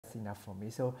that's enough for me.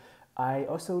 So I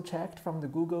also checked from the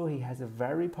Google, he has a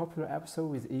very popular episode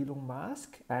with Elon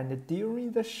Musk, and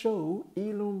during the show,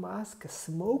 Elon Musk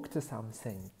smoked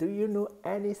something. Do you know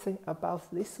anything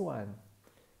about this one?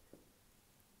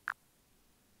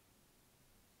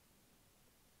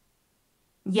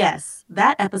 Yes,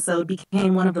 that episode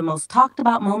became one of the most talked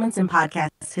about moments in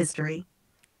podcast history.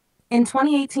 In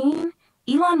 2018,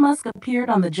 Elon Musk appeared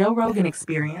on the Joe Rogan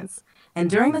Experience, and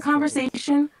This during the is great.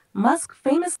 conversation, Musk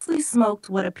famously smoked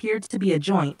what appeared to be a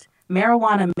joint,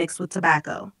 marijuana mixed with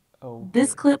tobacco.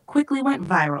 This Okay. clip quickly went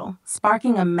viral,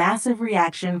 sparking a massive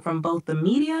reaction from both the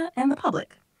media and the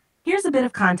public. Here's a bit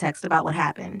of context about what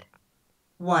happened.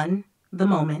 1. The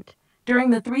moment. During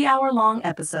the 3 hour long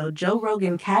episode, Joe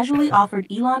Rogan casually offered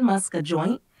Elon Musk a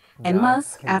joint, and That's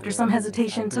Musk, after some hilarious.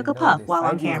 I hesitation, took didn't a know puff this. while I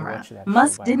on didn't camera. watch that show,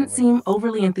 Musk by the didn't way. seem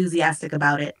overly enthusiastic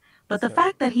about it, but the So,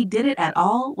 fact that he did it at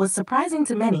all was surprising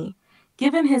to many,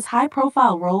 given his high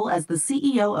profile role as the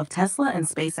CEO of Tesla and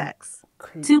SpaceX.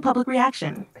 okay, 2. Public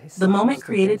reaction. he's The moment supposed to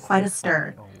created get quite some a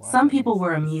stir. fine or what? Some people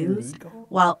were Is amused, illegal?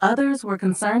 while others were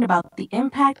concerned about the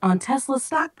impact on Tesla's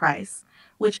stock price,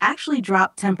 which actually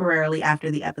dropped temporarily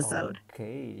after the episode.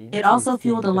 Okay, It also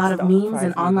fueled interesting. a The lot of stock memes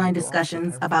and price even online dropped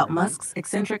discussions about temporarily. Musk's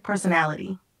eccentric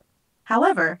personality.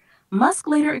 However, Musk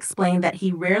later explained that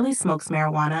he rarely smokes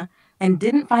marijuana and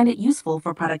didn't find it useful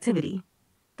for productivity.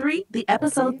 3. The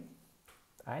episode's Okay,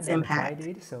 I never tried impact.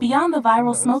 it, so Beyond the who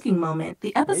viral knows? smoking moment,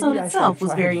 the episode Maybe I should itself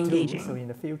was try very it too. So engaging. in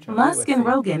the future, we will Musk and see.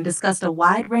 Rogan discussed a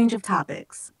wide range of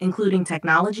topics, including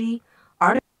technology,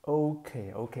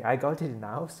 Okay, I got it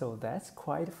now. So that's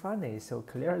quite funny. So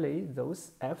clearly,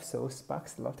 those episodes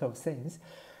sparks a lot of things.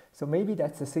 So maybe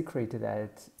that's the secret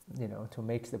that to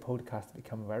make the podcast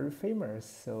become very famous.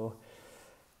 So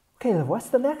okay, what's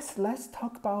the next? Let's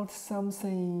talk about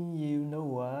something. You know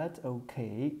what?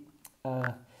 Okay,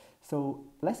 uh, so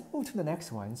let's move to the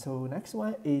next one. So next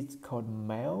one is called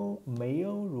Mel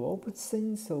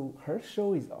Robertson. So her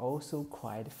show is also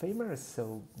quite famous.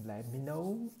 So let me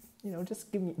know.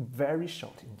 Just give me very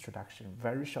short introduction.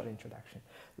 Very short introduction,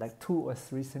 like 2 or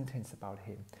 3 sentences about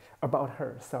him, about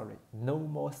her. Sorry, no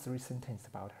more 3 sentences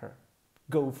about her.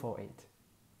 Go for it.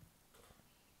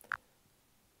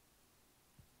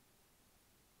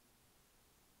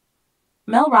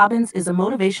 Mel Robbins is a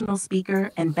motivational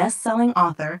speaker and best selling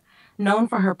author known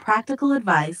for her practical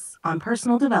advice on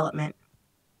personal development.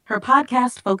 Her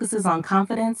podcast focuses on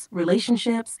confidence,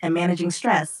 relationships, and managing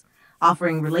stress,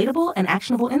 offering relatable and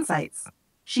actionable insights.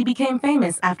 She became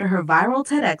famous after her viral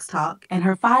TEDx talk and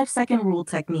her 5 second rule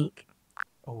technique.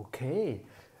 Okay,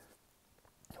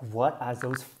 what are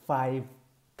those five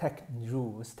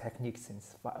techniques, and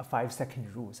 5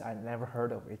 second rules? I never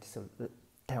heard of it. So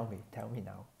tell me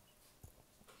now.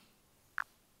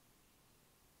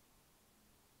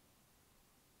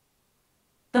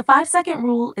 The 5 second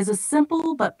rule is a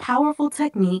simple but powerful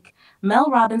technique Mel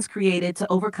Robbins created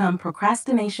to overcome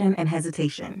procrastination and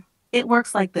hesitation. It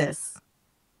works like this.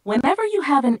 Whenever you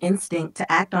have an instinct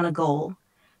to act on a goal,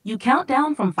 you count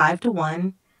down from 5 to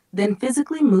 1, then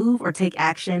physically move or take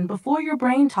action before your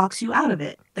brain talks you out of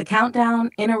it. The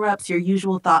countdown interrupts your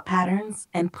usual thought patterns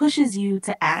and pushes you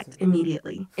to act Three,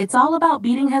 immediately. It's four, all about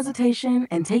beating five. hesitation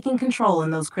and taking control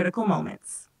in those critical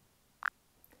moments.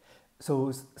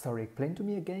 So sorry, explain to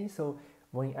me again. So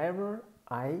whenever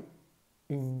I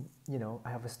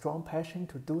have a strong passion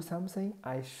to do something,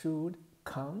 I should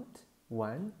count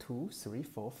 1, 2, 3,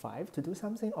 4, 5 to do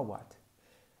something, or what?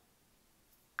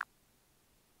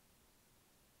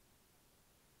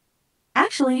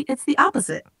 Actually, it's the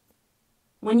opposite.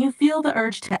 When you feel the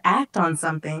urge to act on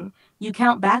something, you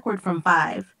count backward from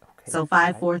 5, Okay, so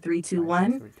 5, five, 4, 3, 2, five,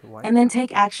 four, 1, three, two, one. and then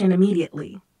take action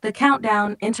immediately. The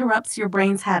countdown interrupts your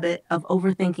brain's habit of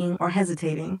overthinking or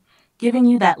hesitating, giving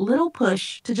you that little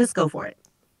push to just go for it.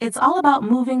 It's all about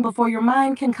moving before your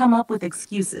mind can come up with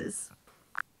excuses.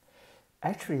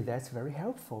 Actually, that's very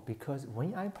helpful because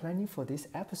when I'm planning for this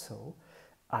episode,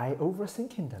 I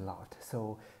overthinking a lot.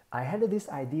 So I had this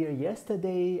idea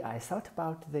yesterday. I thought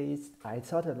about this. I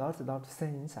thought a lot of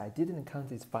things. I didn't count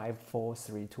this 5, 4,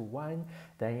 3, 2, 1.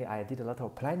 Then I did a lot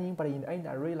of planning, but in the end,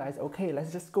 I realized, okay,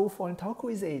 let's just go for and talk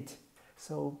with it.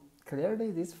 So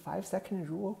clearly, this 5 second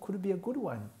rule could be a good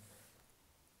one.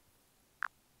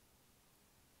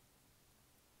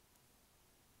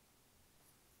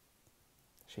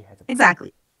 She has a point.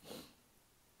 Exactly.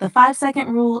 The 5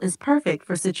 second rule is perfect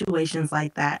for situations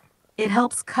like that. It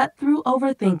helps cut through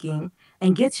overthinking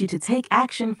and gets you to take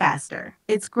action faster.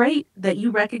 It's great that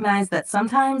you recognize that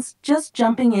sometimes just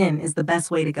jumping in is the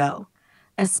best way to go,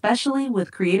 especially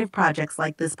with creative projects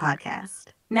like this podcast.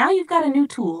 Now you've got a new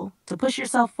tool to push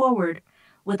yourself forward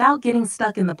without getting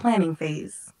stuck in the planning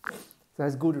phase.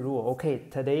 That's good rule. Okay,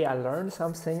 today I learned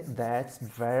something that's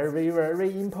very,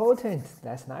 very important.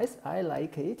 That's nice. I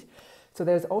like it. So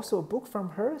there's also a book from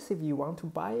her. So if you want to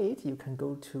buy it, you can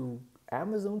go to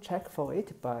Amazon, check for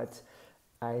it. But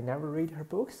I never read her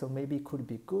book, so maybe it could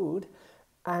be good.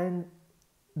 And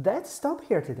let's stop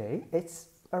here today. It's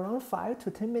around 5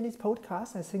 to 10 minutes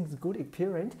podcast. I think it's a good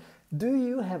experience. Do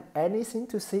you have anything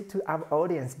to say to our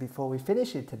audience before we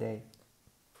finish it today?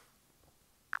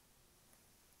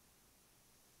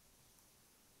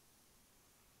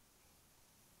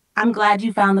 I'm glad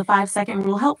you found the 5-second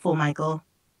rule helpful, Michael.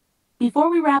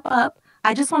 Before we wrap up,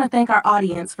 I just want to thank our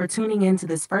audience for tuning in to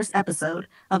this first episode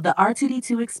of the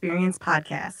R2D2 Experience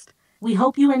podcast. We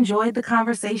hope you enjoyed the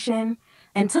conversation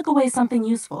and took away something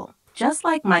useful, just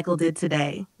like Michael did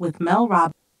today with Mel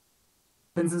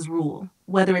Robbins' rule.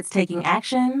 Whether it's taking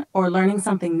action or learning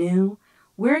something new,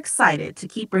 we're excited to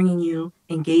keep bringing you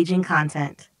engaging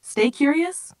content. Stay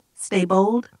curious, stay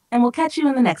bold, and we'll catch you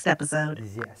in the next episode.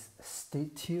 Yes, stay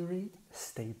tuned,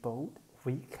 stay bold.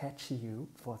 We catch you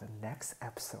for the next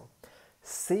episode.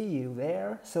 See you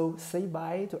there. So say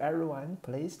bye to everyone.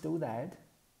 Please do that.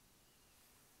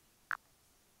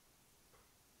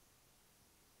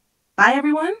 Bye,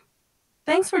 everyone.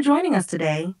 Thanks for joining us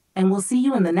today, and we'll see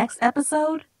you in the next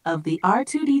episode of the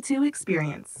R2D2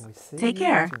 Experience. We see Take you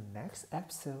care. to next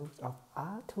episode of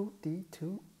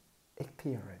R2D2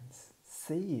 Experience.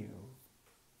 See you.